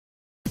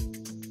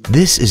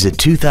This is a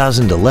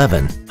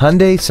 2011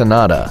 Hyundai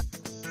Sonata.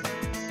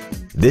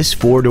 This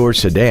four-door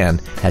sedan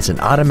has an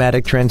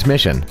automatic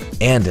transmission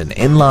and an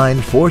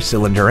inline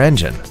four-cylinder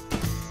engine.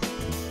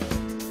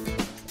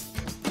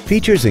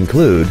 Features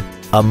include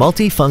a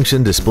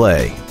multi-function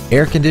display,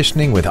 air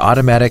conditioning with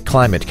automatic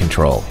climate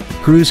control,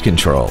 cruise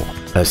control,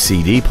 a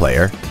CD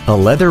player, a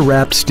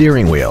leather-wrapped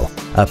steering wheel,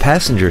 a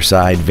passenger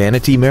side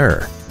vanity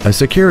mirror, a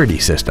security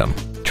system,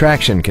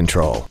 traction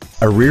control,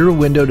 a rear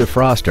window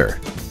defroster,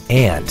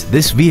 and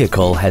this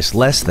vehicle has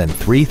less than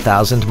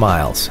 3,000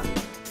 miles.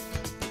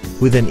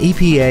 With an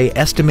EPA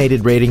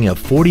estimated rating of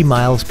 40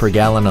 miles per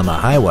gallon on the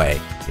highway,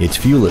 its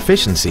fuel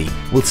efficiency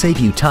will save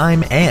you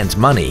time and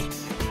money.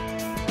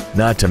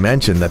 Not to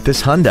mention that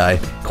this Hyundai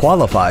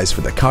qualifies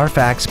for the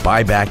Carfax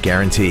buyback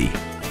guarantee.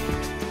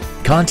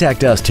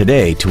 Contact us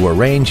today to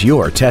arrange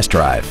your test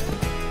drive.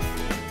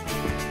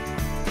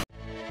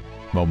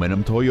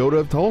 Momentum Toyota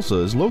of Tulsa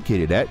is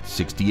located at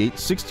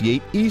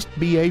 6868 East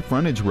B.A.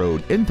 Frontage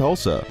Road in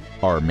Tulsa.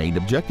 Our main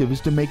objective is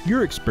to make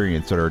your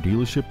experience at our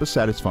dealership a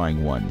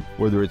satisfying one,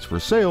 whether it's for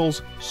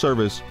sales,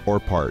 service, or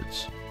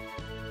parts.